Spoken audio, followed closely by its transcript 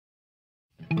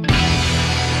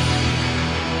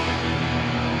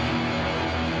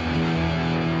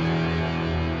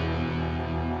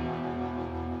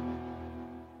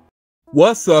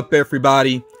What's up,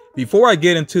 everybody? Before I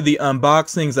get into the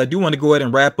unboxings, I do want to go ahead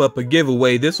and wrap up a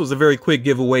giveaway. This was a very quick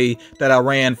giveaway that I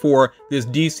ran for this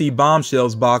DC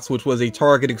Bombshells box, which was a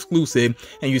Target exclusive.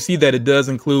 And you see that it does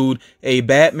include a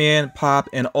Batman pop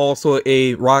and also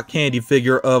a rock candy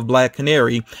figure of Black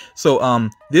Canary. So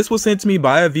this was sent to me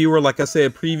by a viewer, like I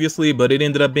said previously, but it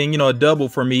ended up being, a double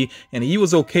for me, and he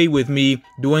was okay with me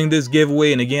doing this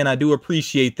giveaway. And again, I do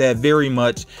appreciate that very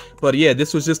much. But yeah,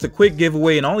 this was just a quick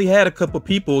giveaway and only had a couple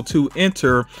people to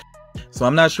enter. So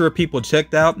I'm not sure if people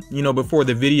checked out, before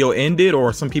the video ended,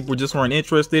 or some people just weren't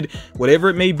interested. Whatever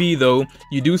it may be, though,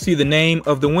 you do see the name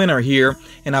of the winner here,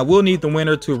 and I will need the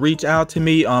winner to reach out to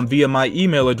me via my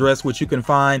email address, which you can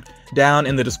find down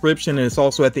in the description, and it's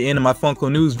also at the end of my Funko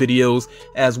News videos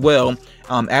as well.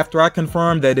 After I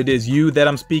confirm that it is you that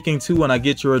I'm speaking to and I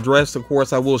get your address, of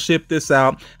course, I will ship this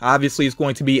out. Obviously, it's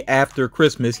going to be after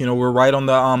Christmas. We're right on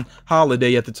the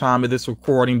holiday at the time of this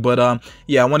recording, but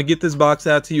yeah, I want to get this box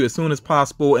out to you as soon as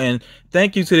possible. And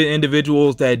thank you to the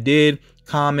individuals that did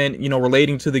comment,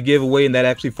 relating to the giveaway and that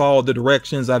actually followed the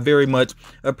directions. I very much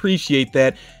appreciate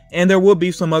that. And there will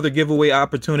be some other giveaway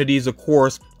opportunities, of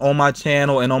course, on my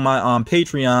channel and on my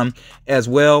Patreon as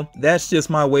well. That's just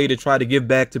my way to try to give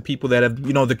back to people that have,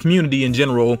 the community in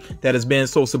general that has been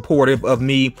so supportive of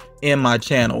me and my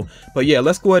channel. But yeah,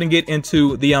 let's go ahead and get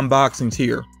into the unboxings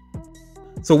here.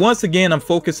 So once again, I'm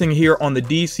focusing here on the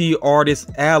DC Artist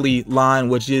Alley line,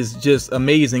 which is just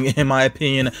amazing in my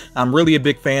opinion. I'm really a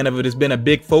big fan of it. It's been a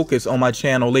big focus on my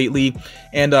channel lately.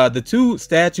 And the two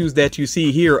statues that you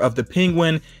see here of the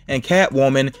Penguin and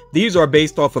Catwoman, these are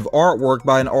based off of artwork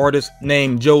by an artist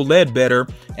named Joe Ledbetter.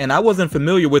 And I wasn't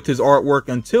familiar with his artwork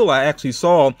until I actually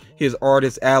saw his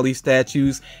Artist Alley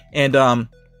statues. And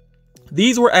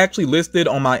these were actually listed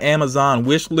on my Amazon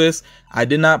wish list. I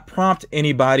did not prompt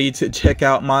anybody to check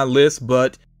out my list,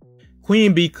 but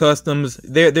Queen Bee Customs,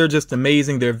 they're just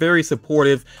amazing. They're very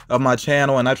supportive of my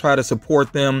channel, and I try to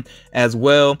support them as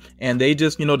well. And they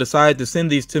just, decided to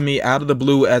send these to me out of the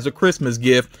blue as a Christmas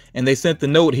gift. And they sent the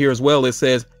note here as well. It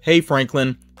says, "Hey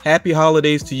Franklin, happy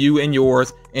holidays to you and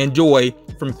yours. Enjoy,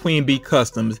 from Queen Bee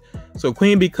Customs." So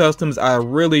Queen Bee Customs, I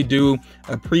really do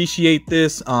appreciate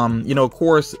this. Of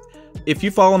course, if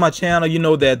you follow my channel, you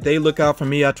know that they look out for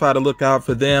me. I try to look out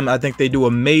for them. I think they do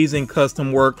amazing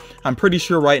custom work. I'm pretty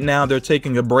sure right now they're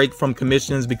taking a break from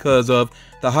commissions because of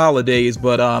the holidays,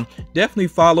 but definitely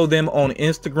follow them on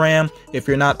Instagram if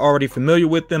you're not already familiar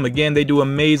with them. Again, they do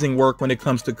amazing work when it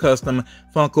comes to custom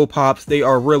Funko Pops. They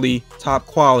are really top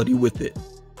quality with it.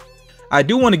 I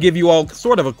do want to give you all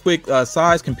sort of a quick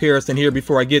size comparison here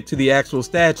before I get to the actual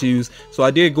statues. So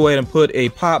I did go ahead and put a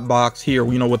pop box here,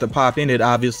 with the pop in it,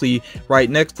 obviously, right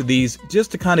next to these, just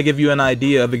to kind of give you an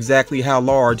idea of exactly how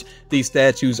large these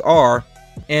statues are.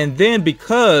 And then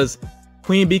because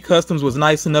Queen Bee Customs was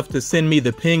nice enough to send me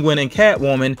the Penguin and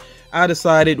Catwoman, I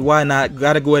decided, why not?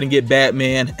 Gotta go ahead and get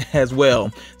Batman as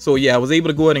well. So yeah, I was able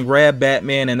to go ahead and grab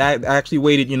Batman, and I actually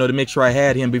waited, to make sure I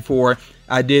had him before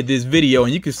I did this video.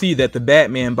 And you can see that the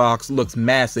Batman box looks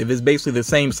massive. It's basically the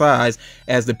same size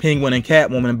as the Penguin and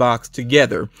Catwoman box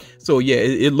together. So yeah,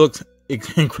 it looks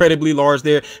incredibly large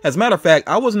there. As a matter of fact,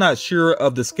 I was not sure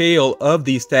of the scale of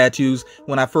these statues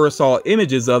when I first saw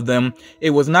images of them. It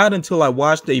was not until I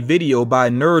watched a video by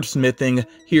Nerdsmithing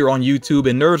here on YouTube,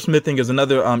 and Nerdsmithing is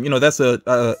another that's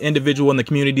a individual in the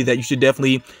community that you should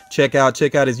definitely check out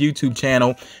his YouTube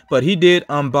channel. But he did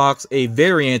unbox a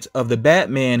variant of the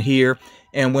Batman here.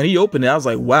 And when he opened it, I was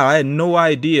like, wow, I had no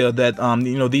idea that,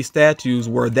 these statues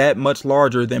were that much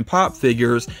larger than pop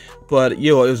figures. But,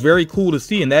 it was very cool to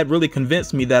see. And that really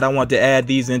convinced me that I want to add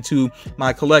these into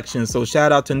my collection. So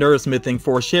shout out to Nerdsmithing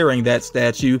for sharing that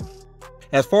statue.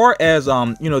 As far as,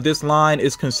 this line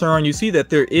is concerned, you see that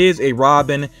there is a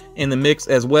Robin in the mix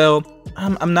as well.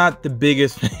 I'm not the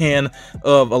biggest fan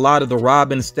of a lot of the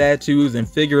Robin statues and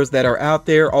figures that are out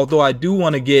there, although I do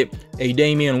want to get a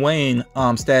Damian Wayne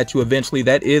statue eventually.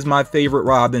 That is my favorite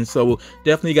Robin, so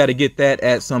definitely got to get that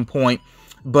at some point.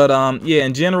 But yeah,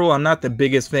 in general, I'm not the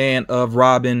biggest fan of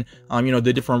Robin.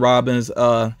 The different Robins.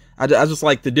 I just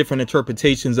like the different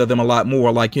interpretations of them a lot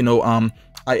more. Like,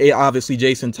 obviously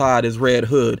Jason Todd as Red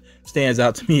Hood stands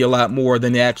out to me a lot more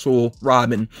than the actual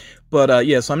Robin. But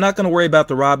yeah, so I'm not going to worry about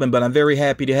the Robin, but I'm very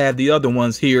happy to have the other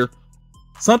ones here.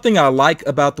 Something I like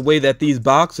about the way that these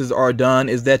boxes are done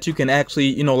is that you can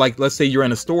actually, like, let's say you're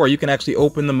in a store, you can actually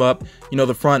open them up,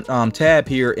 the front tab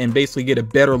here, and basically get a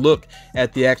better look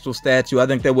at the actual statue. I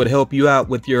think that would help you out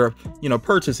with your,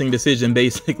 purchasing decision,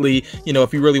 basically,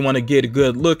 if you really want to get a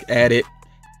good look at it.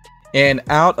 And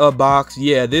out of box,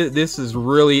 yeah, this is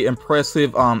really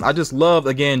impressive. I just love,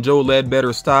 again, Joe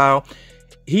Ledbetter's style.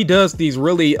 he does these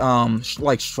really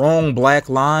like strong black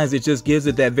lines. It just gives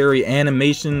it that very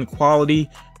animation quality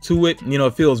to it. You know,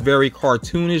 it feels very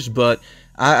cartoonish, but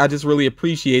I just really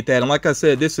appreciate that. And like I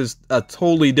said, this is a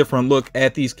totally different look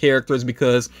at these characters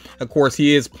because, of course,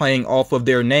 he is playing off of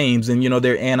their names and, you know,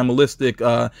 their animalistic,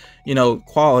 you know,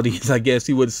 qualities, I guess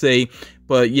you would say.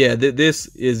 But yeah, this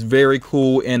is very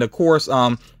cool. And of course,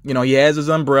 you know, he has his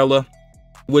umbrella,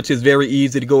 which is very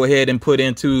easy to go ahead and put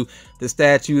into the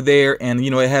statue there. And, you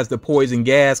know, it has the poison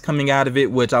gas coming out of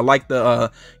it, which I like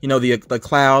the, you know, the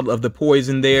cloud of the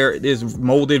poison there. It is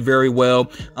molded very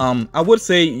well. I would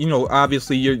say, you know,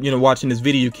 obviously you're, you know, watching this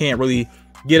video, you can't really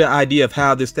get an idea of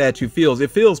how this statue feels.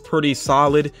 It feels pretty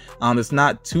solid. It's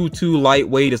not too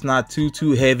lightweight. It's not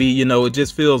too heavy. You know, it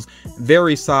just feels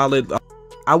very solid.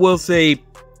 I will say,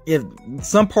 if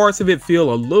some parts of it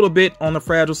feel a little bit on the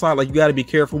fragile side, like you got to be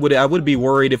careful with it. I would be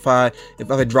worried if I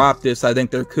dropped this. I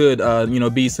think there could you know,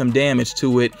 be some damage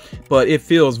to it, but it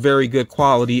feels very good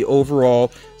quality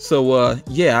overall. So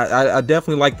yeah, I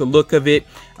definitely like the look of it.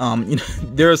 You know,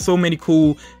 there are so many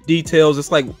cool details.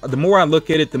 It's like the more I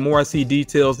look at it, the more I see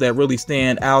details that really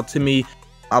stand out to me.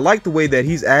 I like the way that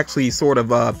he's actually sort of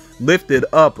lifted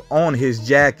up on his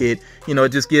jacket. You know, it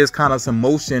just gives kind of some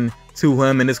motion to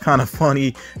him, and it's kind of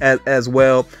funny as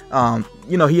well.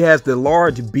 You know, he has the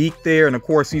large beak there, and of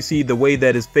course you see the way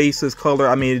that his face is colored.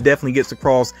 I mean, it definitely gets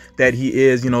across that he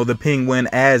is, you know, the penguin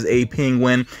as a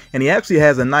penguin. And he actually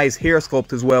has a nice hair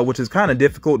sculpt as well, which is kind of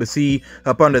difficult to see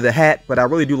up under the hat, but I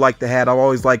really do like the hat. I've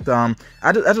always liked I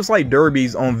just like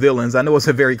derbies on villains. I know it's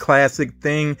a very classic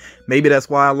thing, maybe that's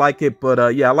why I like it,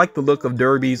 but yeah, I like the look of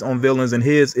derbies on villains, and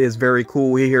his is very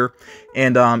cool here.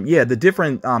 And yeah, the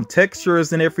different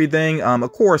textures and everything.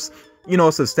 Of course, you know,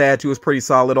 it's a statue, it's pretty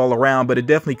solid all around, but it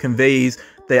definitely conveys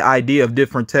the idea of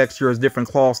different textures, different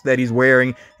cloths that he's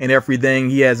wearing and everything.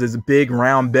 He has his big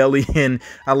round belly, and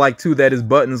I like too that his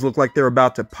buttons look like they're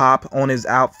about to pop on his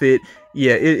outfit.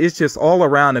 Yeah, it's just all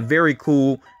around a very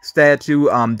cool statue.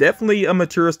 Definitely a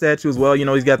mature statue as well. You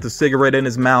know, he's got the cigarette in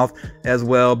his mouth as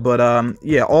well. But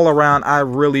yeah, all around, I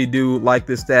really do like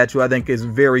this statue. I think it's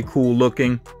very cool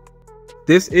looking.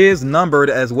 This is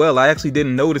numbered as well. I actually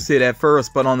didn't notice it at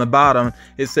first, but on the bottom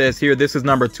it says here this is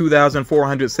number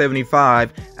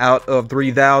 2475 out of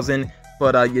 3000.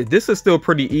 But yeah, this is still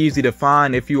pretty easy to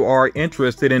find if you are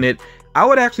interested in it. I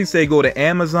would actually say go to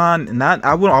Amazon.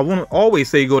 I wouldn't always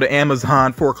say go to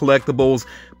Amazon for collectibles,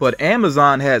 but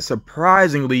Amazon had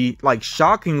surprisingly, like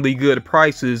shockingly good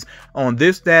prices on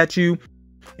this statue,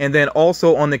 and then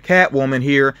also on the Catwoman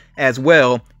here as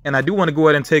well. And I do want to go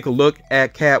ahead and take a look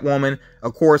at Catwoman.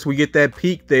 Of course, we get that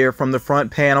peek there from the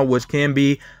front panel, which can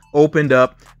be opened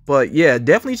up. But yeah,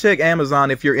 definitely check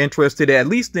Amazon if you're interested, at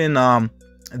least in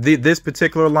this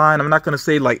particular line. I'm not going to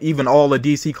say like even all the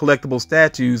DC collectible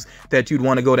statues that you'd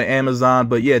want to go to Amazon,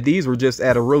 but yeah, these were just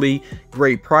at a really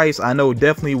great price. I know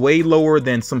definitely way lower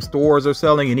than some stores are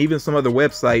selling, and even some other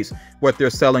websites what they're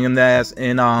selling them as.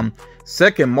 And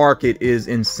second market is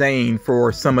insane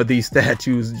for some of these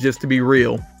statues, just to be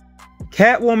real.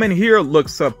 Catwoman here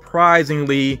looks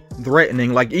surprisingly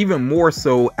threatening, like even more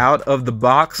so out of the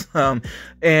box.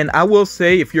 And I will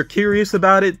say, if you're curious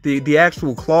about it, the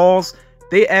actual claws,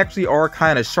 they actually are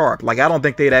kind of sharp. Like, I don't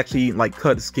think they'd actually like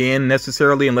cut skin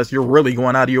necessarily, unless you're really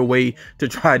going out of your way to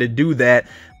try to do that.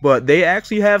 But they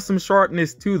actually have some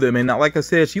sharpness to them. And like I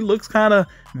said, she looks kind of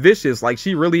vicious. Like,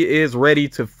 she really is ready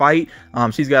to fight.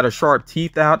 She's got her sharp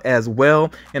teeth out as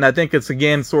well. And I think it's,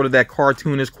 again, sort of that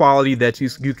cartoonish quality that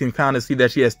you can kind of see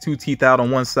that she has two teeth out on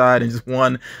one side and just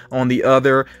one on the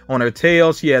other. On her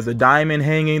tail, she has a diamond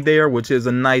hanging there, which is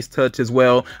a nice touch as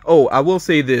well. Oh, I will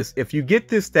say this. If you get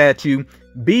this statue,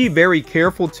 be very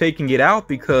careful taking it out,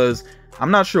 because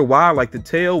I'm not sure why, like the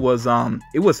tail was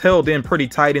it was held in pretty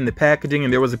tight in the packaging,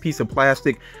 and there was a piece of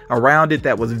plastic around it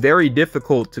that was very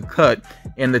difficult to cut,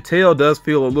 and the tail does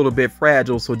feel a little bit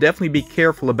fragile, so definitely be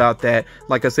careful about that.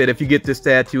 Like I said, if you get this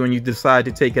statue and you decide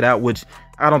to take it out, which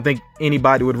I don't think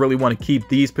anybody would really want to keep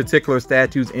these particular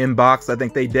statues in box. I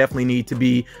think they definitely need to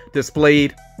be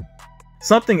displayed.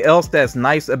 Something else that's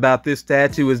nice about this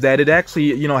statue is that it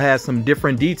actually, you know, has some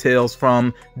different details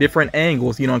from different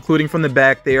angles, you know, including from the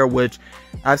back there, which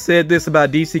I've said this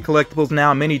about DC collectibles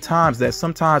now many times, that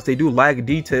sometimes they do lack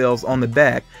details on the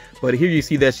back. But here you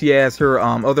see that she has her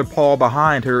other paw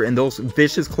behind her and those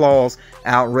vicious claws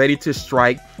out ready to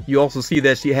strike. You also see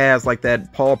that she has like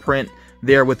that paw print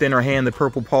there within her hand, the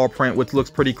purple paw print, which looks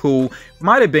pretty cool.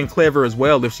 Might have been clever as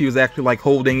well if she was actually like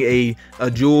holding a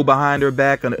jewel behind her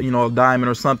back, you know, a diamond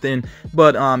or something.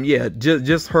 But yeah,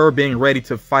 just her being ready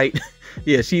to fight.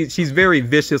 Yeah, she's very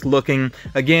vicious looking.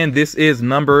 Again, this is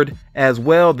numbered as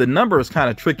well. The number is kind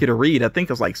of tricky to read. I think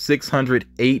it's like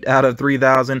 608 out of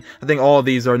 3,000. I think all of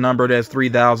these are numbered as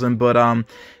 3,000, but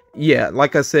yeah,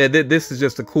 like I said, this is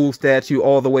just a cool statue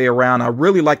all the way around. I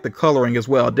really like the coloring as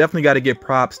well. Definitely got to give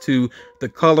props to the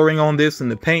coloring on this,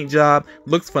 and the paint job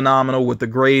looks phenomenal with the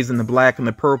grays and the black and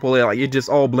the purple. It just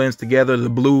all blends together. The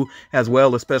blue as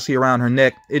well, especially around her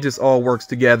neck. It just all works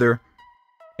together.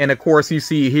 And of course, you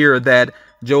see here that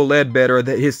Joe Ledbetter,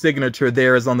 that his signature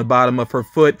there is on the bottom of her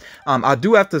foot. I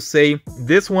do have to say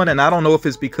this one, and I don't know if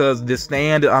it's because the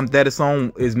stand that it's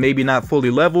on is maybe not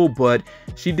fully level, but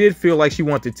she did feel like she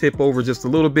wanted to tip over just a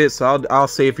little bit. So I'll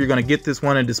say if you're going to get this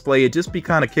one and display it, just be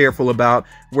kind of careful about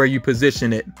where you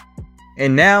position it.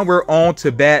 And now we're on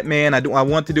to Batman. I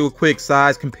want to do a quick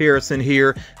size comparison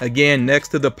here. Again, next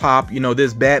to the pop, you know,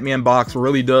 this Batman box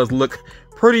really does look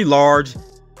pretty large.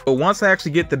 But once I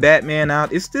actually get the Batman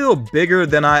out, it's still bigger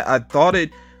than I thought it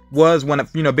was when,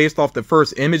 you know, based off the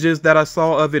first images that I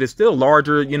saw of it. It's still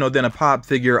larger, you know, than a pop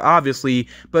figure, obviously,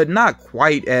 but not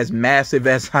quite as massive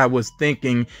as I was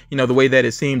thinking, you know, the way that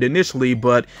it seemed initially.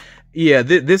 But yeah,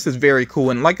 this is very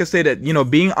cool. And like I said, you know,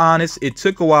 being honest, it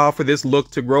took a while for this look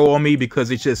to grow on me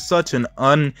because it's just such an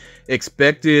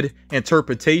unexpected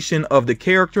interpretation of the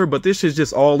character. But this is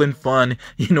just all in fun.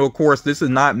 You know, of course, this is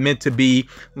not meant to be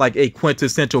like a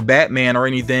quintessential Batman or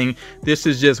anything. This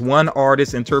is just one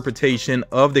artist's interpretation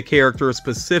of the character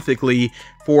specifically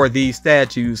for these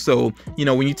statues. So, you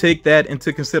know, when you take that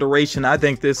into consideration, I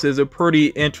think this is a pretty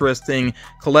interesting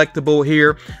collectible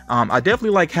here. I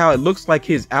definitely like how it looks like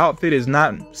his outfit is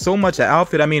not so much an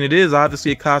outfit. I mean, it is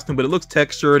obviously a costume, but it looks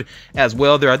textured as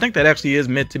well there. I think that actually is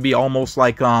meant to be almost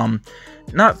like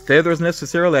not feathers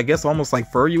necessarily, I guess almost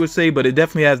like fur, you would say, but it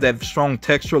definitely has that strong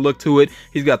texture look to it.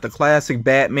 He's got the classic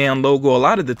Batman logo. A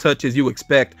lot of the touches you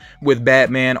expect with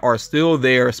Batman are still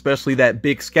there, especially that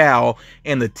big scowl,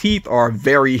 and the teeth are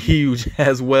very huge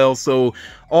as well. So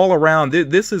all around,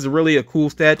 this is really a cool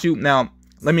statue. Now,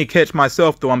 let me catch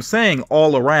myself though. I'm saying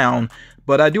all around,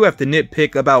 but I do have to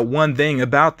nitpick about one thing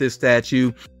about this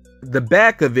statue. The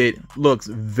back of it looks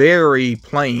very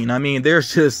plain. I mean,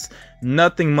 there's just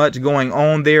nothing much going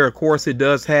on there. Of course, it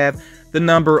does have the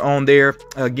number on there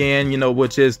again, you know,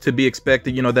 which is to be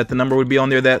expected, you know, that the number would be on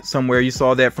there, that somewhere. You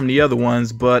saw that from the other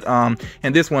ones. But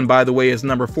and this one, by the way, is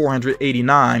number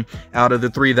 489 out of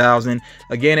the 3,000.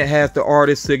 Again, it has the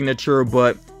artist signature,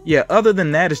 but yeah, other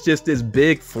than that, it's just this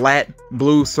big flat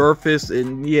blue surface,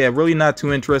 and yeah, really not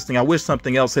too interesting. I wish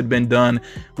something else had been done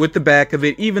with the back of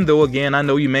it, even though, again, I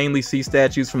know you mainly see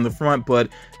statues from the front, but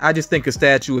I just think a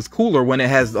statue is cooler when it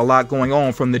has a lot going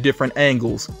on from the different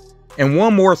angles. And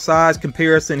one more size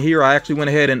comparison here. I actually went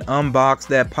ahead and unboxed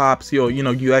that pop seal. You know,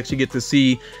 you actually get to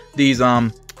see these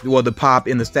well, the pop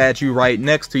and the statue right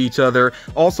next to each other.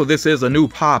 Also, this is a new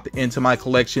pop into my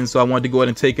collection, so I wanted to go ahead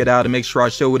and take it out and make sure I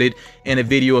showed it in a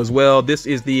video as well. This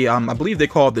is the I believe they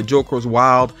call it the Joker's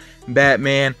Wild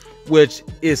Batman, which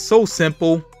is so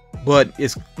simple, but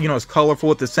it's, you know, it's colorful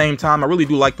at the same time. I really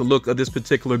do like the look of this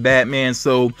particular Batman.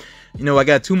 So, you know, I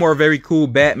got two more very cool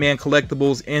Batman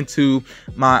collectibles into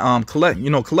my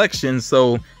collection.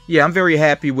 So yeah, I'm very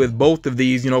happy with both of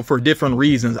these, you know, for different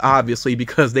reasons, obviously,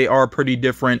 because they are pretty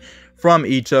different from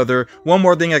each other. One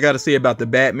more thing I got to say about the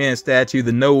Batman statue,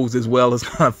 the nose as well is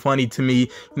kind of funny to me.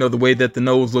 You know, the way that the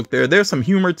nose looked there. There's some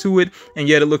humor to it, and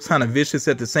yet it looks kind of vicious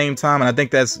at the same time. And I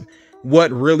think that's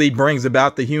what really brings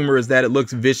about the humor, is that it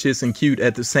looks vicious and cute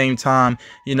at the same time.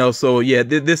 You know, so yeah,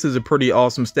 this is a pretty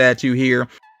awesome statue here.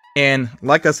 And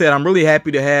like I said, I'm really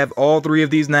happy to have all three of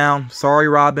these now. Sorry,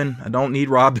 Robin, I don't need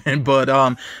Robin, but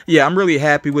yeah, I'm really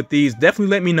happy with these. Definitely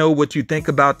let me know what you think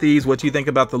about these, what you think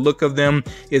about the look of them.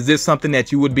 Is this something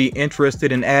that you would be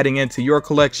interested in adding into your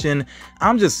collection?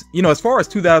 I'm just, you know, as far as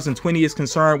 2020 is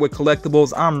concerned with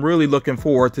collectibles, I'm really looking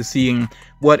forward to seeing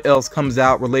what else comes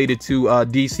out related to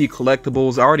DC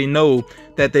collectibles. I already know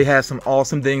that they have some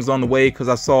awesome things on the way, because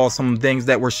I saw some things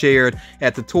that were shared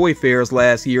at the toy fairs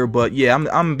last year. But yeah,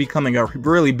 I'm becoming a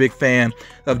really big fan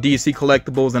of DC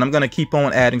collectibles, and I'm going to keep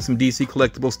on adding some DC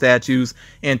collectible statues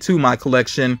into my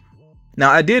collection. Now,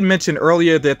 I did mention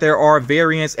earlier that there are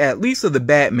variants, at least of the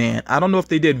Batman. I don't know if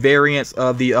they did variants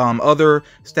of the other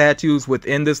statues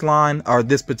within this line, or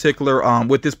this particular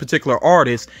with this particular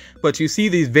artist, but you see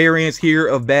these variants here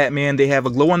of Batman. They have a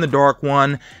glow-in-the-dark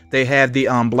one, they have the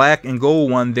black and gold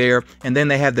one there, and then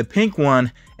they have the pink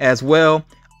one as well.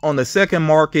 On the second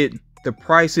market, The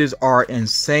prices are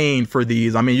insane for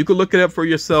these. I mean, you can look it up for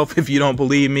yourself if you don't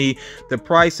believe me. The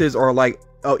prices are like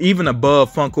even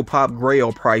above Funko Pop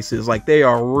Grail prices. Like, they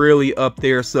are really up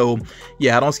there. So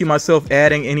yeah, I don't see myself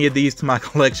adding any of these to my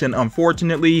collection,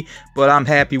 unfortunately, but I'm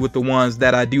happy with the ones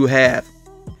that I do have.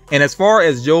 And as far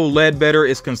as Joe Ledbetter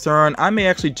is concerned, I may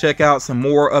actually check out some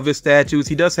more of his statues.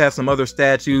 He does have some other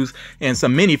statues and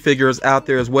some minifigures out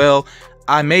there as well.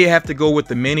 I may have to go with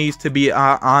the minis, to be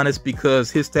honest,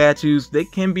 because his statues, they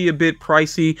can be a bit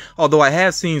pricey, although I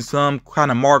have seen some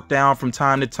kind of marked down from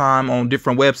time to time on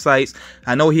different websites.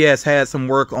 I know he has had some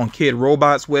work on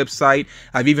Kidrobot's website.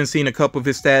 I've even seen a couple of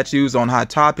his statues on Hot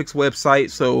Topics website.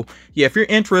 So yeah, if you're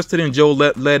interested in Joe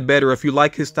Ledbetter, if you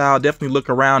like his style, definitely look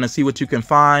around and see what you can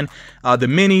find. The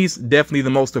minis, definitely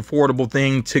the most affordable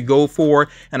thing to go for,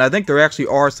 and I think there actually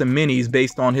are some minis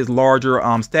based on his larger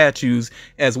statues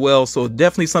as well. So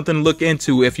definitely something to look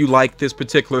into if you like this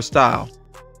particular style.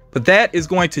 But that is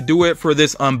going to do it for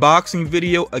this unboxing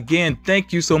video. Again,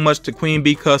 thank you so much to Queen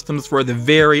Bee Customs for the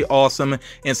very awesome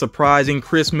and surprising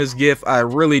Christmas gift. I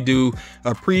really do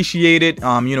appreciate it.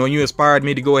 You know, you inspired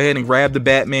me to go ahead and grab the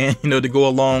Batman, you know, to go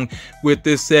along with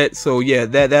this set. So yeah,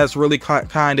 that's really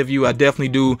kind of you. I definitely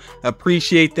do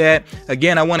appreciate that.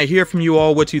 Again, I want to hear from you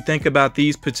all what you think about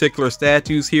these particular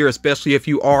statues here, especially if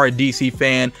you are a DC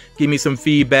fan. Give me some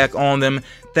feedback on them.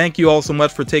 Thank you all so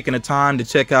much for taking the time to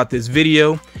check out this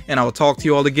video, and I will talk to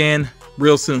you all again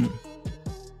real soon.